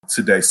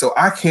today. So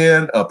I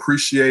can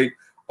appreciate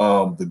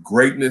the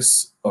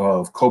greatness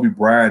of Kobe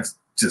Bryant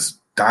just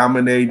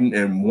dominating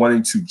and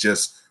wanting to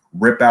just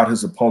rip out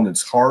his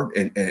opponent's heart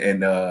and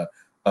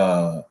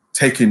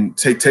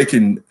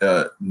taking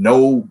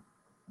no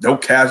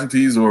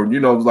casualties or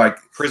like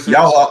prisoners.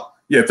 Y'all all,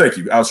 yeah, thank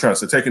you. I was trying to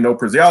say taking no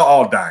prisoners. Y'all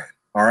all dying.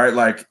 All right,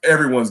 like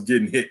everyone's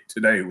getting hit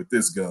today with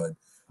this gun.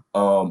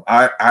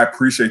 I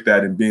appreciate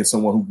that, and being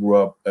someone who grew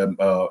up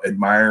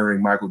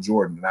admiring Michael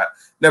Jordan, and I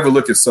never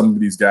look at some of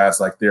these guys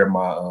like they're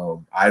my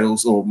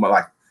idols or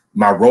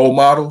my role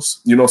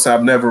models. So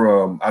I've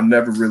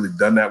never really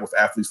done that with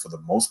athletes for the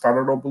most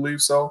part. I don't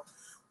believe so,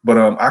 but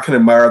I can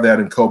admire that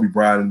in Kobe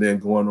Bryant, and then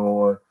going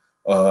on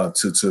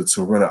to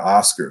win an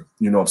Oscar.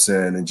 You know what I'm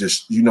saying, and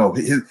just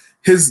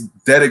his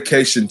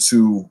dedication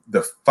to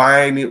the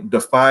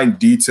fine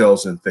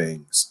details and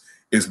things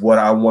is what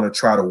I want to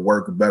try to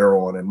work better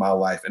on in my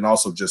life, and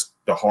also just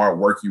the hard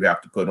work you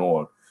have to put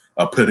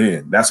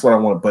in. That's what I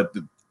want. But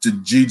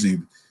Gigi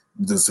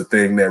is the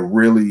thing that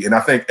really, and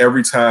I think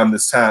every time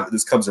this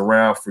comes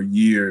around for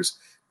years,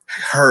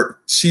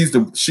 she's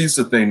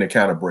the thing that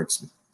kind of breaks me.